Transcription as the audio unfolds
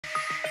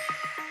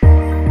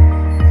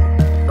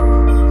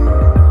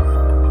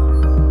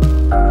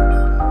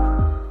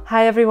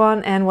Hi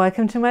everyone and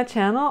welcome to my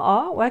channel,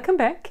 or welcome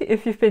back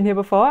if you've been here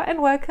before,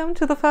 and welcome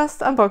to the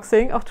first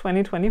unboxing of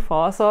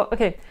 2024. So,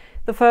 okay,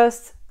 the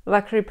first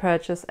luxury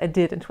purchase I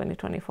did in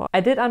 2024. I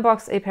did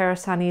unbox a pair of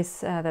sunnies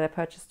that I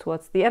purchased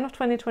towards the end of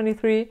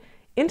 2023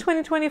 in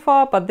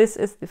 2024, but this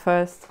is the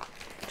first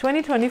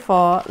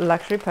 2024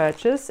 luxury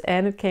purchase,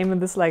 and it came in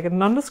this like a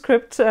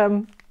nondescript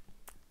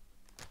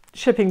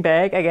shipping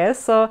bag, I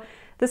guess. So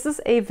this is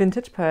a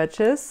vintage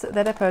purchase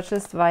that I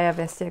purchased via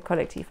Vestiaire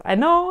Collective. I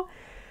know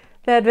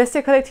that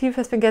Vestiaire Collective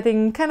has been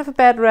getting kind of a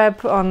bad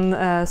rap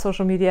on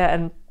social media,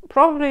 and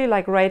probably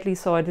like rightly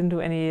so. I didn't do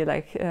any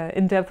like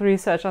in-depth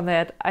research on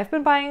that. I've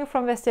been buying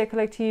from Vestiaire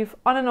Collective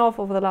on and off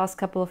over the last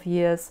couple of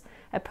years.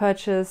 I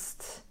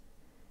purchased,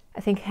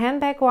 I think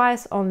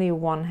handbag-wise, only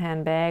one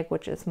handbag,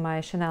 which is my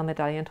Chanel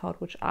medallion tote,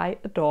 which I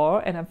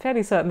adore, and I'm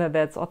fairly certain that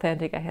that's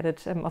authentic. I had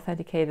it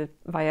authenticated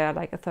via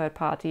like a third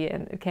party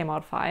and it came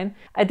out fine.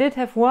 I did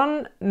have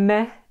one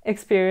meh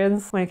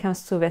experience when it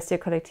comes to Vestiaire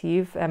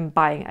Collective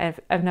buying.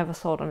 I've never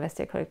sold on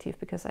Vestiaire Collective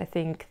because I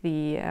think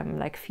the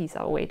like fees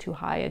are way too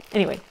high.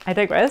 Anyway, I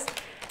digress.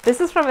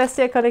 This is from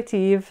Vestiaire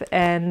Collective,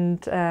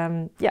 and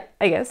yeah,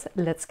 I guess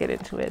let's get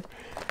into it.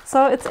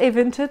 So it's a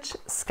vintage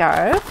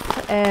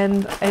scarf,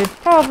 and I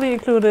probably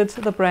included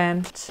the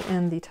brand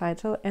in the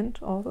title and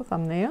or the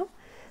thumbnail.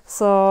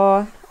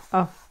 So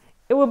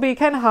it will be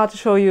kind of hard to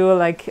show you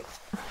like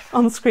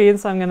on screen,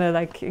 so I'm gonna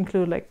like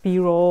include like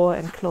B-roll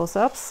and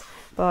close-ups.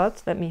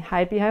 But let me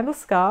hide behind the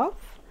scarf.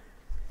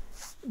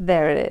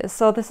 There it is.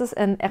 So this is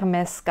an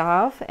Hermes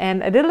scarf,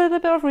 and I did a little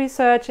bit of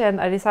research and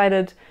I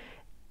decided,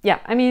 yeah,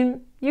 I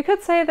mean, you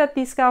could say that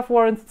the scarf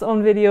warrants its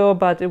own video,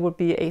 but it would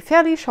be a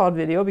fairly short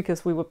video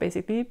because we would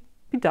basically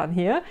be done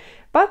here.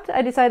 But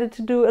I decided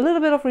to do a little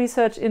bit of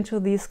research into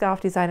the scarf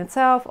design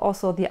itself,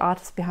 also the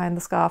artist behind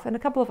the scarf and a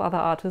couple of other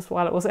artists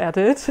while I was at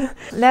it.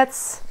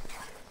 Let's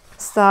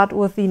start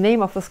with the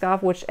name of the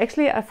scarf, which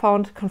actually I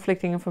found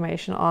conflicting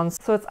information on.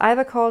 So it's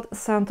either called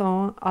 100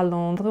 ans à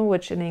Londres,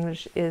 which in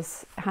English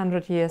is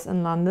 100 years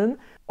in London,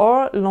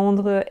 or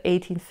Londres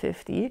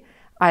 1850.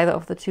 Either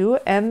of the two.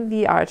 And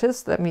the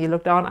artist, let me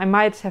look down, I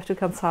might have to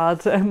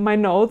consult my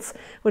notes,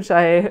 which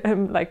I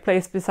like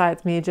placed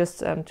beside me just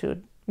to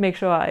make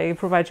sure I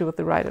provide you with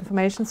the right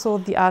information. So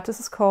the artist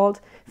is called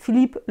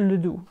Philippe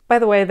Ledoux. By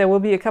the way, there will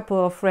be a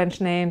couple of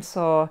French names,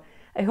 so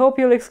I hope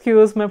you'll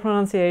excuse my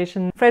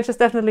pronunciation. French is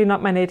definitely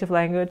not my native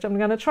language. I'm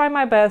gonna try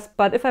my best,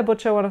 but if I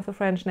butcher one of the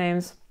French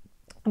names,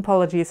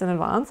 apologies in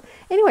advance.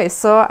 Anyway,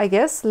 so I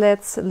guess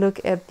let's look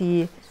at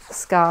the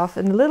scarf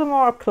in a little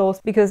more up close,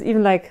 because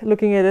even like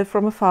looking at it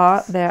from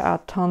afar, there are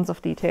tons of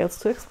details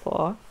to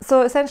explore.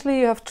 So essentially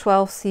you have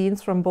 12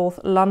 scenes from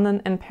both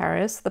London and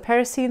Paris. The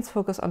Paris scenes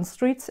focus on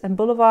streets and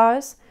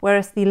boulevards,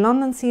 whereas the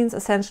London scenes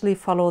essentially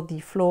follow the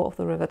flow of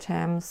the River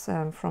Thames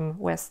from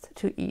west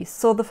to east.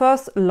 So the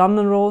first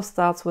London row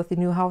starts with the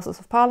new Houses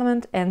of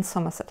Parliament and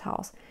Somerset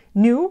House.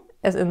 New,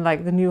 as in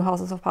like the new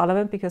Houses of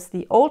Parliament, because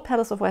the old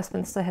Palace of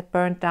Westminster had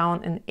burned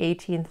down in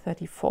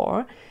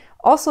 1834.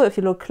 Also, if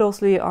you look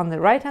closely on the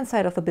right-hand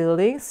side of the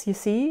buildings, you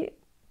see,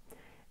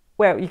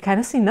 well, you kind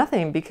of see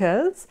nothing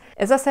because,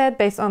 as I said,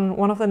 based on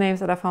one of the names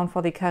that I found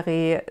for the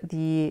Carré,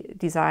 the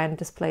design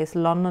displays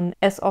London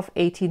as of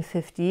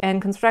 1850, and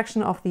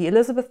construction of the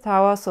Elizabeth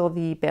Tower, so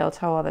the bell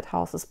tower that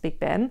houses Big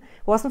Ben,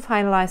 wasn't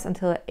finalized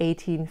until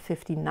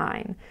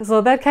 1859.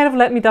 So that kind of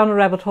led me down a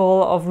rabbit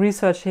hole of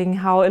researching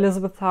how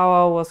Elizabeth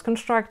Tower was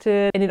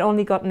constructed, and it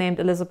only got named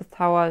Elizabeth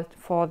Tower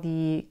for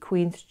the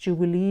Queen's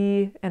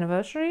Jubilee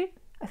anniversary,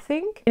 I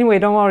think. Anyway,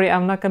 don't worry,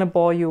 I'm not going to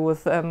bore you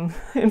with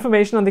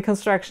information on the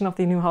construction of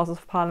the new Houses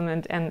of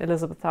Parliament and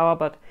Elizabeth Tower,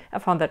 but I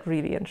found that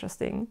really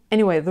interesting.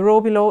 Anyway, the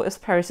row below is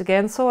Paris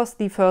again, so was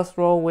the first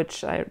row,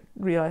 which I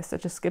realized I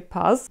just skipped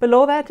past.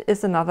 Below that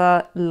is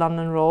another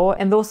London row,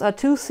 and those are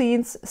two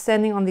scenes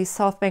standing on the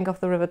south bank of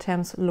the River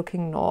Thames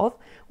looking north.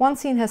 One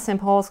scene has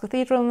St. Paul's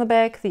Cathedral in the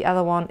back, the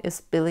other one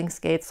is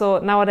Billingsgate. So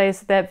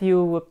nowadays that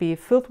view would be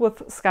filled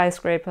with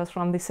skyscrapers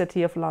from the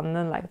city of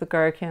London, like the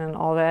Gherkin and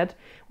all that.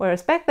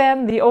 Whereas back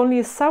then, the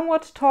only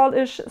somewhat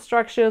tallish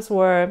structures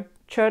were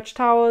church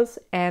towers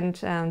and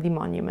the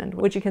monument,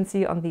 which you can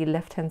see on the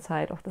left-hand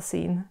side of the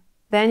scene.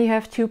 Then you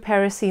have two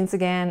Paris scenes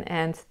again,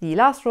 and the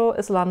last row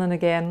is London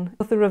again,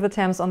 with the River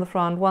Thames on the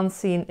front. One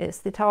scene is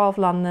the Tower of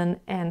London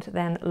and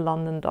then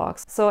London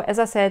Docks. So as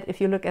I said, if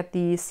you look at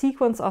the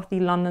sequence of the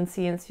London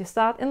scenes, you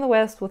start in the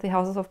west with the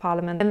Houses of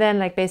Parliament, and then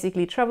like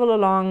basically travel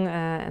along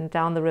and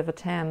down the River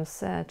Thames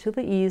to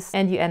the east,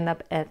 and you end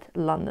up at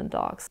London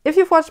Docks. If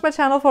you've watched my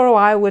channel for a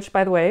while, which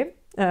by the way,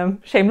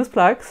 shameless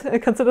plugs,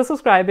 consider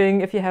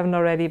subscribing if you haven't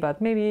already,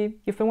 but maybe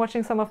you've been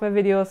watching some of my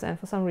videos and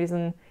for some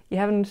reason you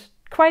haven't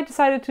quite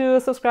decided to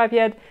subscribe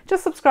yet,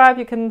 just subscribe.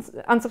 You can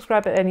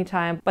unsubscribe at any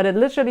time, but it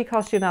literally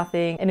costs you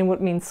nothing and it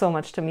would mean so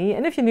much to me.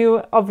 And if you're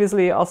new,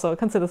 obviously also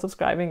consider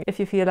subscribing if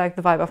you feel like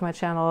the vibe of my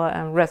channel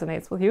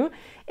resonates with you.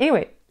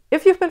 Anyway,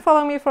 If you've been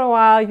following me for a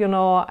while, you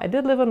know I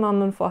did live in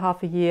London for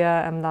half a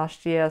year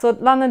last year. So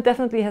London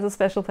definitely has a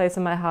special place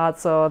in my heart.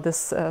 So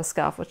this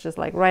scarf, which is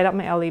like right up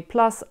my alley.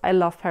 Plus, I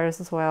love Paris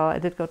as well. I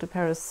did go to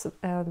Paris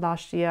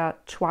last year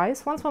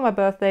twice. Once for my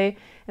birthday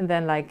and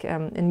then like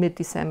in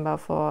mid-December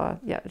for,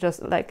 yeah,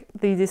 just like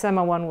the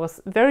December one was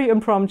very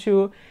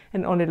impromptu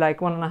and only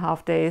like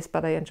 1.5 days,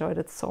 but I enjoyed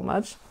it so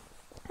much.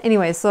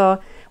 Anyway,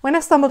 so when I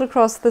stumbled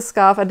across this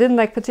scarf, I didn't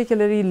like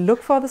particularly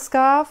look for the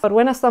scarf, but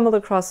when I stumbled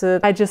across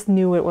it, I just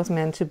knew it was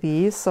meant to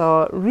be.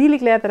 So really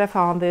glad that I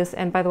found this.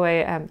 And by the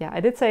way, yeah, I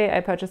did say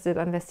I purchased it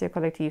on Vestiaire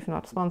Collective,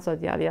 not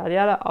sponsored, yada, yada,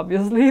 yada.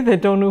 Obviously, they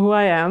don't know who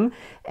I am.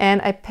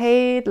 And I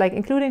paid, like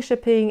including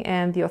shipping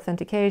and the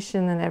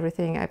authentication and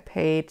everything, I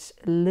paid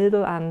a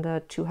little under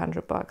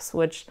 200 bucks,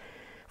 which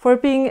for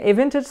it being a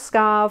vintage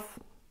scarf,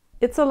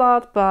 it's a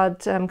lot,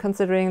 but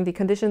considering the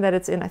condition that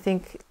it's in, I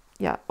think,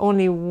 yeah,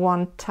 only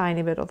one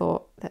tiny bit,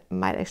 although that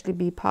might actually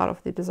be part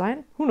of the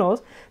design. Who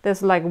knows?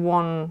 There's like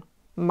one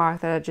mark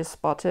that I just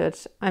spotted.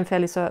 I'm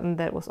fairly certain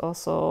that was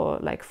also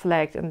like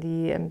flagged in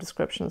the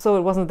description. So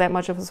it wasn't that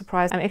much of a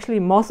surprise. I'm actually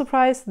more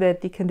surprised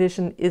that the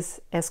condition is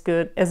as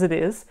good as it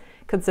is,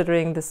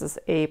 considering this is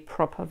a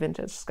proper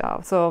vintage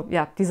scarf. So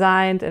yeah,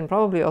 designed and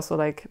probably also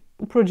like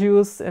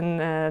produced in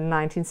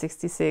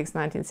 1966,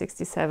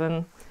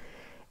 1967.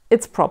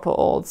 It's proper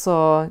old,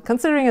 so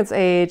considering its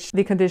age,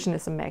 the condition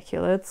is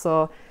immaculate.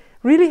 So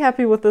really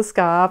happy with this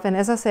scarf. And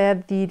as I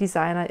said, the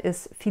designer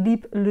is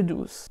Philippe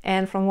Ledoux.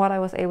 And from what I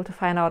was able to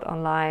find out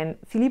online,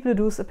 Philippe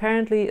Ledoux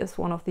apparently is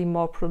one of the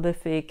more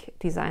prolific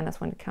designers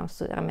when it comes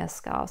to Hermes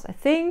scarves. I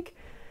think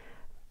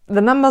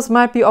the numbers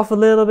might be off a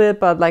little bit,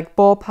 but like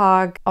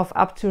ballpark of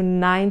up to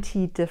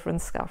 90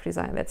 different scarf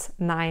designs. That's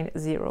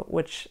 90,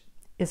 which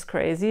is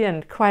crazy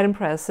and quite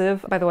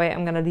impressive. By the way,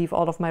 I'm gonna leave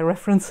all of my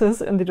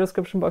references in the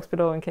description box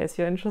below in case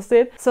you're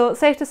interested. So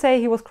safe to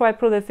say he was quite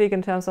prolific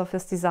in terms of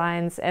his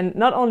designs, and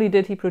not only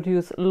did he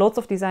produce lots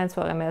of designs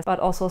for Hermes, but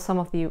also some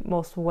of the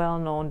most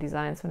well-known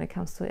designs when it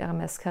comes to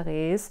Hermes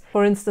Carrés.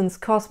 For instance,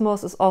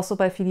 Cosmos is also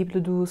by Philippe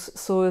Ledoux,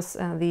 so is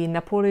the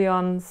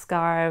Napoleon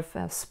scarf,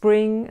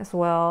 Spring as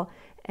well,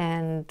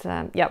 and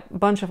yeah, a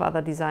bunch of other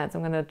designs.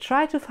 I'm gonna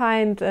try to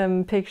find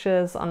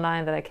pictures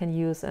online that I can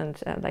use and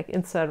like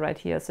insert right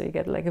here so you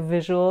get like a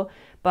visual.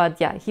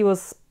 But yeah, he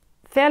was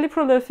fairly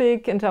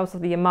prolific in terms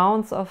of the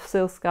amounts of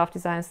silk scarf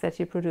designs that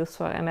he produced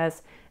for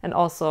Hermes, and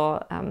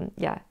also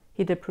yeah,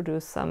 he did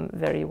produce some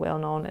very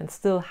well-known and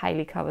still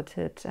highly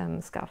coveted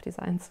scarf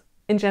designs.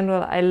 In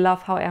general, I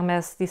love how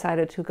Hermes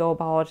decided to go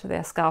about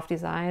their scarf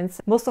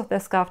designs. Most of their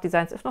scarf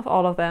designs, if not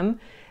all of them,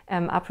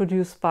 are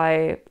produced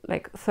by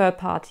like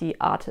third-party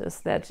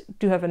artists that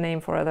do have a name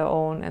for their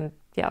own, and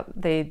yeah,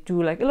 they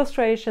do like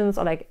illustrations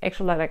or like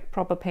actual like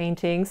proper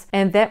paintings.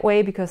 And that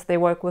way, because they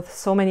work with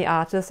so many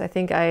artists, I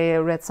think I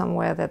read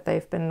somewhere that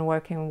they've been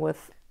working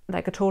with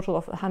like a total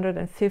of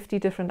 150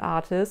 different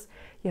artists.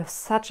 You have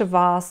such a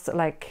vast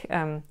like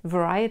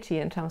variety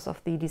in terms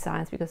of the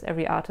designs, because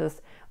every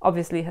artist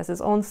obviously has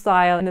his own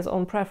style and his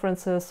own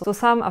preferences. So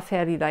some are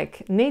fairly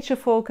like nature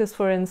focused,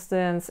 for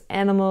instance,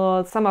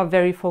 animals. Some are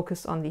very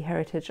focused on the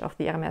heritage of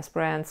the Hermes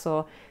brand.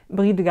 So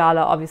Brie de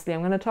Gala, obviously,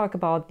 I'm going to talk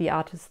about the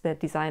artists that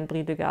designed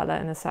Brie de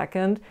Gala in a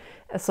second.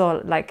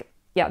 So like,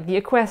 yeah, the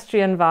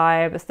equestrian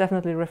vibe is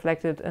definitely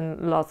reflected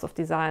in lots of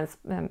designs,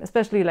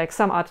 especially like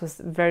some artists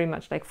very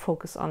much like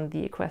focus on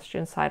the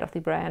equestrian side of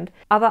the brand.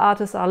 Other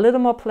artists are a little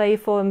more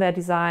playful in their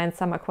designs.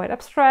 Some are quite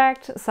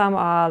abstract, some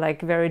are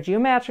like very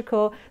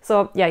geometrical.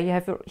 So yeah, you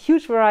have a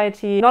huge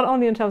variety, not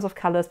only in terms of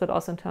colors, but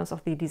also in terms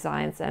of the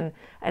designs. And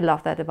I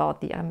love that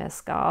about the Hermes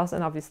scarves.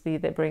 And obviously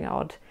they bring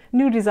out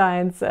new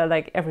designs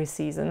like every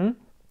season.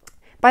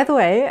 By the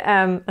way,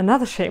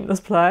 another shameless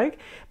plug,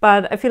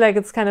 but I feel like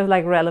it's kind of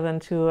like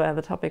relevant to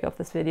the topic of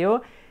this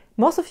video.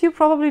 Most of you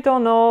probably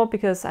don't know,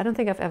 because I don't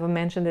think I've ever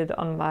mentioned it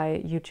on my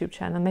YouTube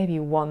channel, maybe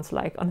once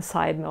like on a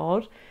side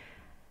note.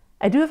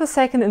 I do have a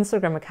second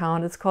Instagram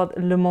account. It's called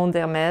Le Monde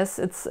Hermès.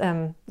 It's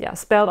yeah,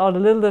 spelled out a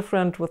little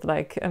different with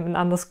like an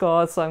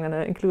underscore, so I'm going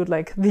to include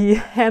like the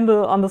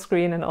handle on the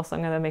screen, and also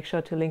I'm going to make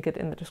sure to link it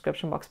in the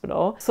description box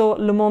below. So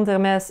Le Monde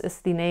Hermès is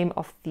the name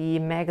of the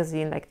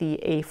magazine, like the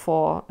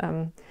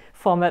A4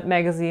 format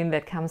magazine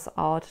that comes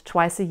out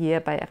twice a year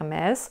by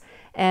Hermes.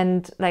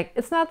 And like,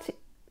 it's not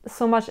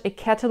so much a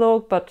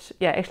catalog, but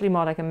yeah, actually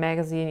more like a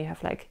magazine. You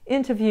have like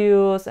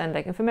interviews and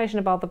like information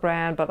about the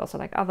brand, but also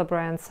like other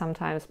brands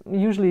sometimes,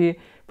 usually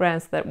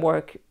brands that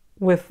work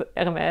with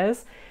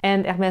Hermes.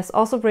 And Hermes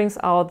also brings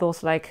out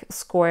those like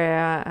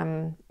square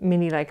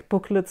mini like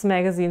booklets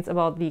magazines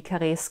about the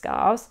Carré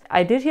scarves.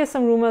 I did hear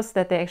some rumors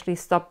that they actually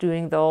stopped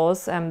doing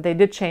those. They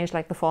did change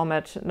like the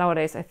format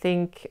nowadays, I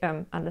think,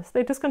 unless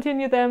they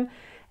discontinue them.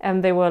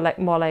 They were like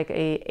more like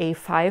a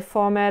A5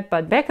 format,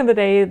 but back in the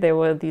day they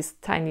were these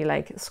tiny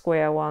like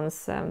square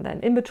ones.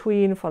 Then in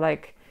between, for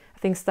like I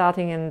think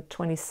starting in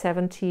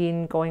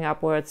 2017 going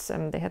upwards,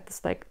 they had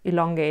this like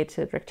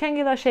elongated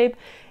rectangular shape.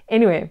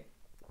 Anyway,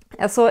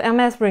 So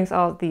Hermès brings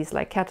out these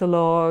like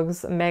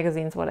catalogs,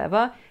 magazines,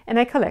 whatever, and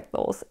I collect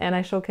those and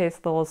I showcase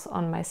those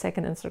on my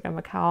second Instagram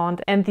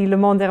account. And the Le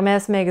Monde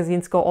Hermès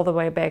magazines go all the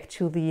way back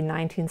to the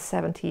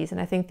 1970s,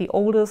 and I think the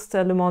oldest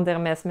Le Monde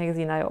Hermès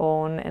magazine I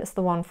own is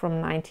the one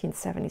from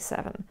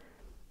 1977.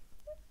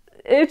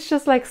 It's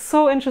just like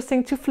so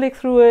interesting to flick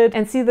through it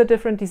and see the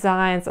different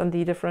designs and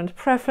the different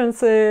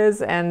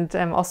preferences. And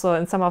also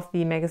in some of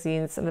the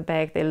magazines in the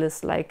back, they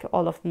list like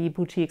all of the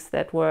boutiques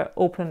that were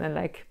open and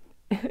like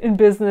in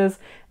business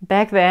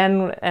back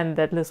then, and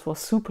that list was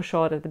super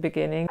short at the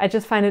beginning. I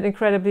just find it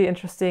incredibly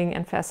interesting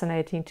and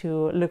fascinating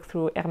to look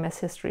through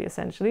Hermès history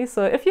essentially.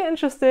 So if you're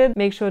interested,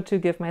 make sure to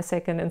give my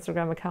second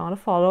Instagram account a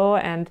follow,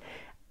 and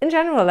in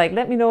general, like,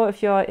 let me know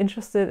if you're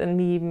interested in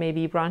me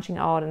maybe branching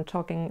out and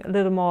talking a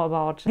little more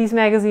about these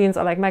magazines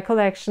or like my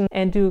collection,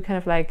 and do kind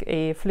of like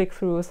a flick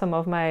through some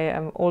of my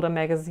older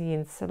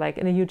magazines like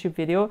in a YouTube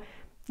video.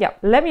 Yeah,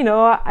 let me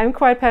know. I'm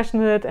quite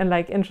passionate and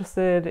like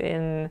interested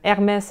in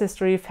Hermès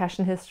history,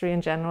 fashion history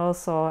in general.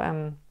 So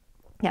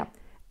yeah,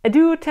 I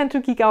do tend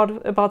to geek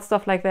out about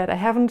stuff like that. I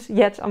haven't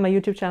yet on my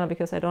YouTube channel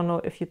because I don't know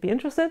if you'd be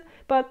interested,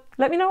 but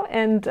let me know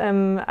and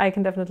I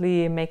can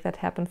definitely make that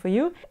happen for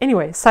you.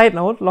 Anyway, side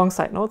note, long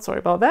side note, sorry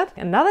about that.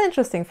 Another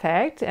interesting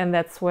fact, and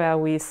that's where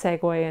we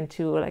segue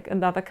into like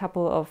another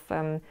couple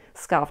of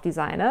scarf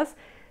designers.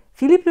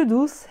 Philippe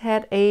Ledoux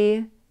had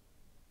a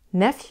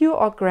nephew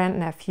or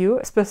grandnephew.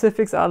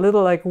 Specifics are a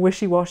little like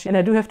wishy-washy, and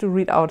I do have to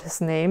read out his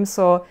name.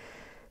 So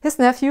his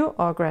nephew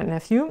or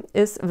grandnephew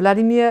is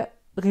Dimitri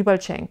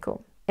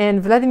Rybaltchenko.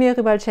 And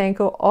Dimitri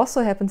Rybaltchenko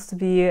also happens to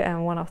be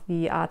one of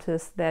the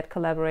artists that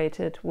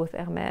collaborated with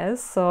Hermès.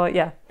 So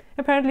yeah,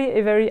 apparently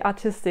a very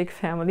artistic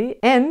family.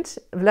 And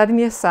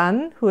Vladimir's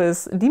son, who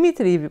is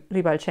Dimitri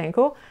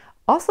Rybaltchenko,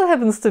 also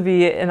happens to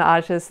be an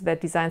artist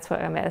that designs for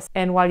Hermès.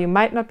 And while you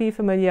might not be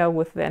familiar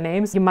with their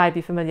names, you might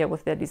be familiar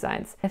with their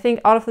designs. I think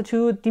out of the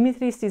two,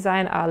 Dimitri's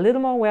design are a little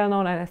more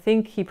well-known, and I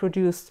think he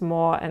produced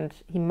more and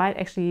he might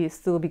actually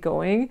still be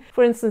going.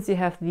 For instance, you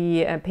have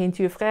the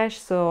peinture fraîche,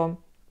 so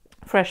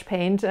fresh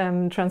paint,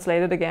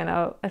 translated again.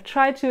 I'll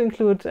try to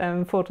include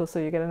photos so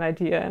you get an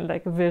idea and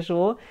like a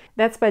visual.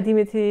 That's by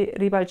Dimitri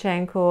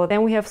Rybaltchenko.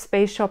 Then we have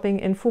Space Shopping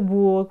in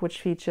Faubourg,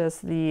 which features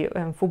the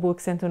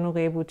Faubourg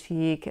Saint-Honoré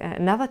boutique.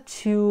 Another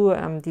two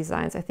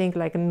designs, I think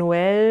like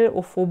Noël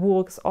au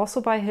Faubourg is also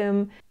by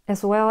him,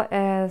 as well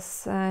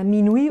as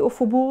Minuit au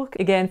Faubourg,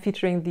 again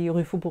featuring the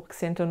Rue Faubourg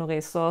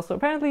Saint-Honoré store. So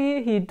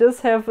apparently he does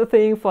have a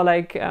thing for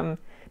like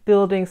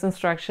buildings and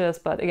structures,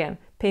 but again,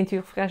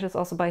 Peinture Fraîche is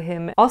also by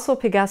him. Also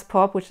Pégase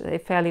Pop, which is a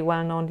fairly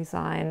well-known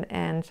design,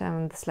 and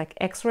this like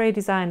X-ray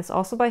design is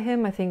also by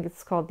him. I think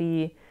it's called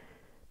the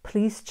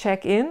Please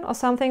Check In or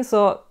something.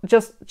 So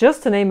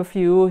just to name a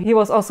few, he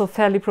was also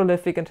fairly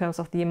prolific in terms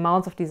of the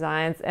amounts of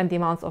designs and the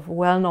amounts of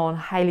well-known,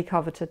 highly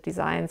coveted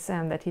designs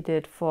that he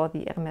did for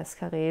the Hermes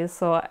Carré.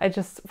 So I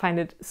just find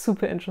it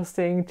super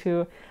interesting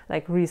to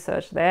like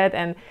research that.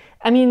 And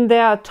I mean,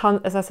 there are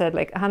tons, as I said,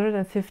 like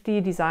 150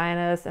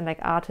 designers and like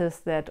artists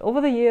that over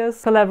the years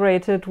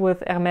collaborated with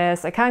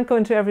Hermès. I can't go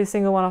into every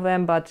single one of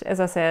them, but as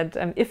I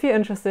said, if you're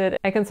interested,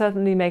 I can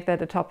certainly make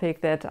that a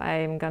topic that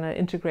I'm gonna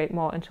integrate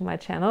more into my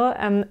channel.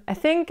 I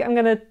think I'm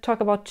gonna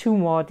talk about two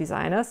more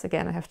designers.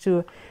 Again, I have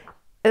to,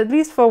 at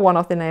least for one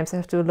of the names, I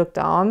have to look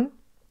down.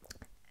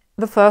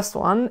 The first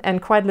one,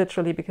 and quite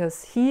literally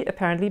because he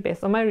apparently,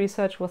 based on my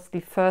research, was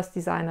the first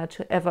designer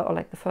to ever, or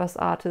like the first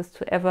artist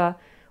to ever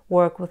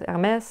work with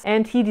Hermès,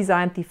 and he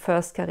designed the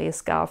first carré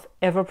scarf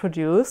ever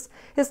produced.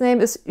 His name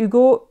is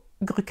Hugo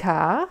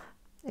Grygkar.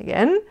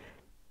 Again,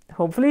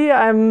 hopefully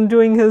I'm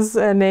doing his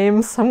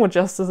name somewhat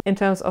justice in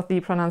terms of the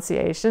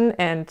pronunciation.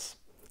 And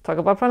talk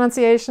about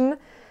pronunciation,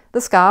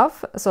 the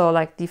scarf, so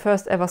like the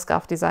first ever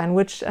scarf design,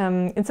 which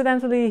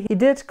incidentally he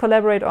did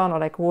collaborate on or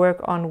like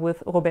work on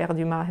with Robert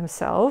Dumas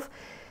himself,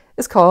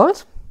 is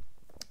called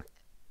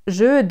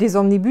Jeu des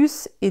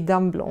Omnibus et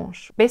Dames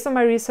Blanches. Based on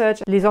my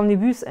research, Les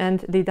Omnibus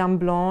and Les Dames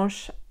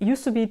Blanches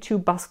used to be two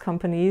bus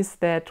companies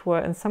that were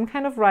in some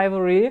kind of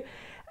rivalry.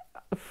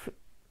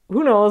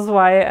 Who knows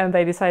why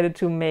they decided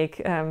to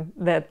make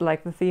that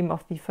like the theme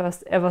of the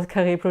first ever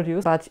carré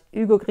produced. But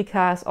Hugo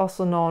Grygkar is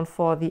also known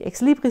for the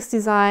Ex Libris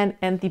design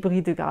and the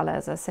Bris de Gala,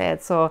 as I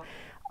said. So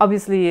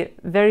obviously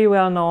very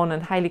well known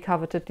and highly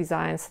coveted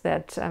designs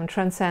that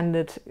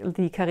transcended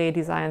the carré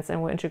designs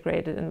and were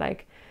integrated in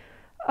like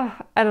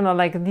I don't know,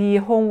 like the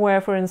homeware,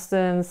 for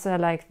instance,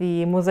 like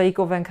the Mosaïque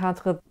au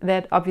 24,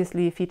 that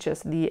obviously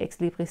features the Ex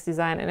Libris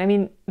design. And I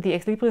mean, the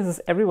Ex Libris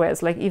is everywhere.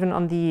 It's like even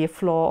on the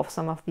floor of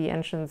some of the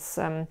entrance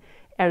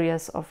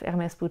areas of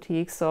Hermès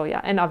boutiques. So yeah,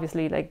 and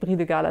obviously like Bris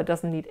de Gala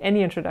doesn't need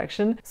any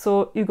introduction.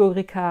 So Hugo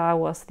Grygkar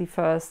was the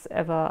first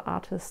ever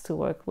artist to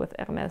work with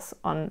Hermès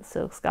on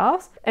silk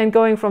scarves. And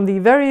going from the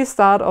very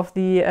start of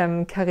the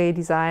carré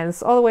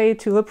designs all the way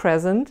to the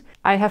present,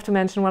 I have to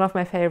mention one of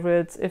my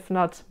favorites, if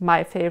not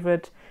my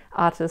favorite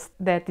artist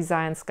that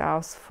designs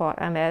scarves for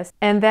Hermès,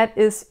 and that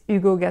is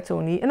Ugo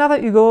Gattoni. Another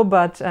Hugo,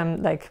 but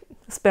like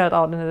spelled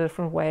out in a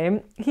different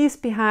way. He's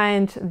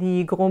behind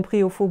the Grand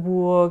Prix au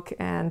Faubourg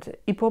and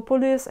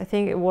Hippopolis. I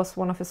think it was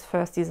one of his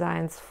first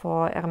designs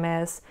for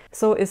Hermes.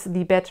 So is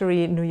the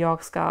Battery New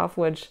York scarf,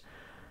 which,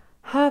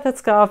 that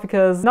scarf,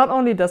 because not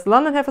only does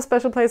London have a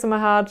special place in my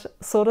heart,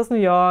 so does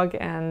New York,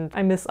 and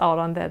I miss out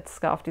on that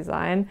scarf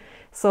design.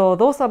 So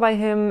those are by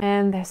him,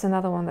 and there's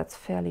another one that's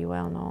fairly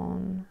well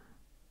known.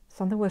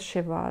 Something with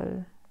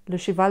cheval. Le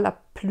cheval à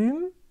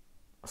plume?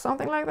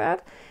 Something like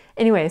that.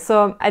 Anyway,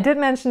 so I did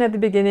mention at the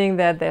beginning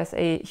that there's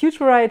a huge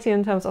variety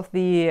in terms of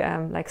the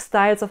like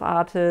styles of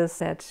artists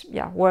that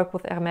work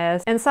with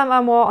Hermes, and some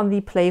are more on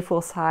the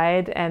playful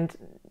side, and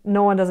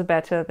no one does it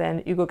better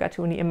than Ugo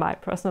Gattoni in my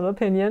personal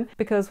opinion,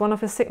 because one of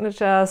his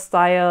signature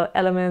style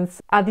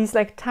elements are these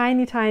like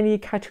tiny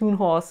cartoon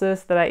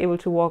horses that are able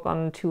to walk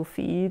on 2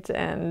 feet,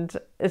 and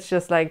it's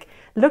just like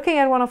looking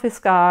at one of his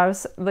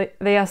scarves,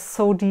 they are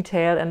so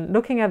detailed, and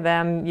looking at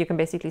them you can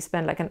basically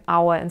spend like an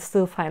hour and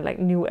still find like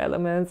new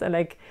elements and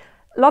like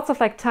lots of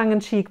like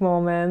tongue-in-cheek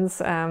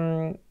moments.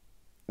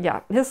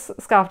 His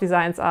scarf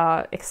designs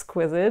are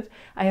exquisite.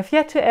 I have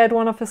yet to add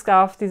one of his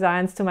scarf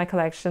designs to my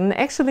collection.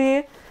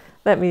 Actually,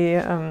 let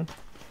me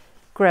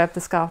grab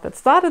the scarf that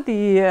started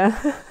the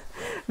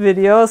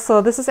video. So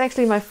this is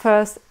actually my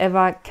first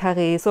ever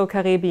carré. So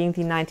carré being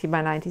the 90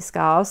 by 90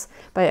 scarves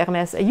by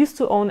Hermes. I used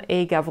to own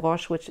a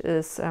gavroche, which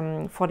is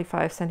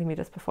 45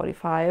 centimeters by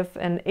 45,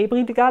 and a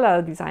Brie de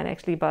Gala design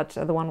actually, but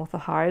the one with the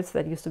hearts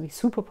that used to be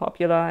super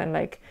popular and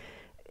like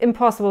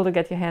impossible to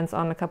get your hands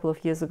on a couple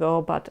of years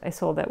ago, but I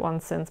sold that one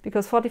since,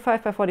 because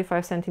 45 by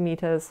 45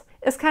 centimeters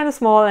is kind of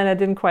small and I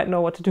didn't quite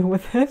know what to do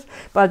with it.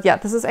 But yeah,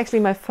 this is actually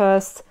my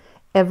first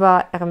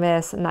ever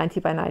Hermes 90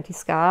 by 90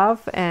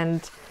 scarf,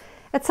 and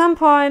at some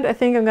point I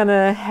think I'm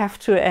gonna have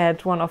to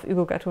add one of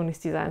Ugo Gattoni's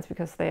designs,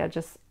 because they are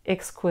just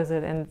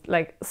exquisite and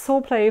like so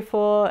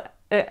playful.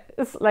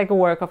 It's like a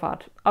work of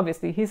art.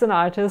 Obviously he's an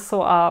artist,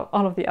 so are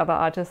all of the other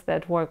artists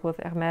that work with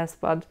Hermes,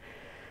 but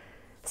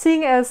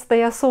seeing as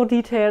they are so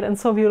detailed and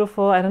so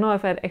beautiful, I don't know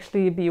if I'd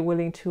actually be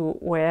willing to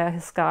wear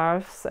his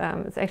scarves.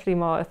 It's actually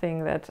more a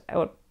thing that I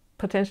would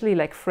potentially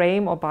like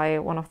frame or buy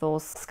one of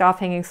those scarf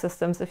hanging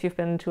systems if you've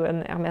been to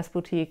an Hermes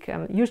boutique.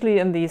 Usually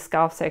in the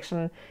scarf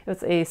section,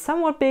 it's a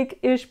somewhat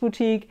big-ish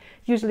boutique.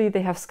 Usually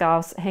they have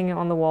scarves hanging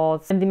on the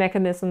walls, and the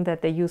mechanism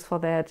that they use for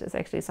that is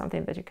actually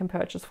something that you can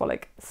purchase for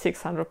like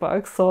 600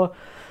 bucks. So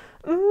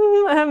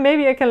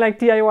maybe I can like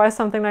DIY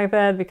something like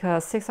that,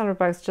 because 600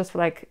 bucks just for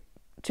like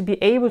to be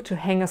able to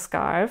hang a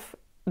scarf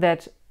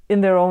that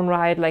in their own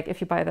right, like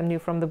if you buy them new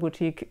from the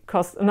boutique,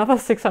 cost another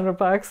 600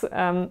 bucks.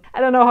 I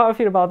don't know how I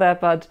feel about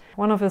that, but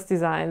one of his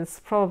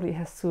designs probably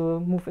has to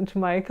move into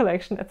my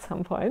collection at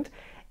some point.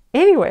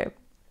 Anyway,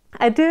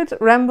 I did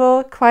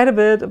ramble quite a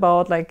bit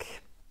about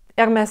like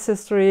Hermes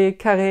history,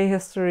 Carré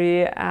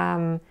history.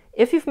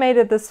 If you've made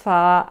it this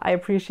far, I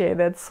appreciate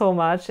it so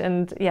much.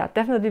 And yeah,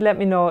 definitely let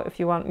me know if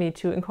you want me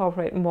to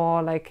incorporate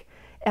more like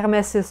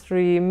Hermes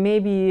history,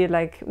 maybe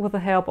like with the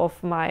help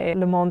of my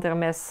Le Monde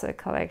Hermès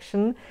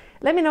collection.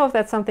 Let me know if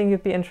that's something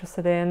you'd be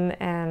interested in.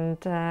 And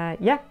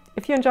yeah,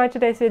 if you enjoyed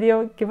today's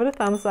video, give it a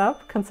thumbs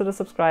up, consider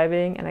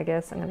subscribing, and I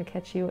guess I'm gonna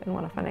catch you in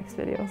one of my next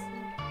videos.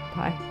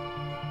 Bye.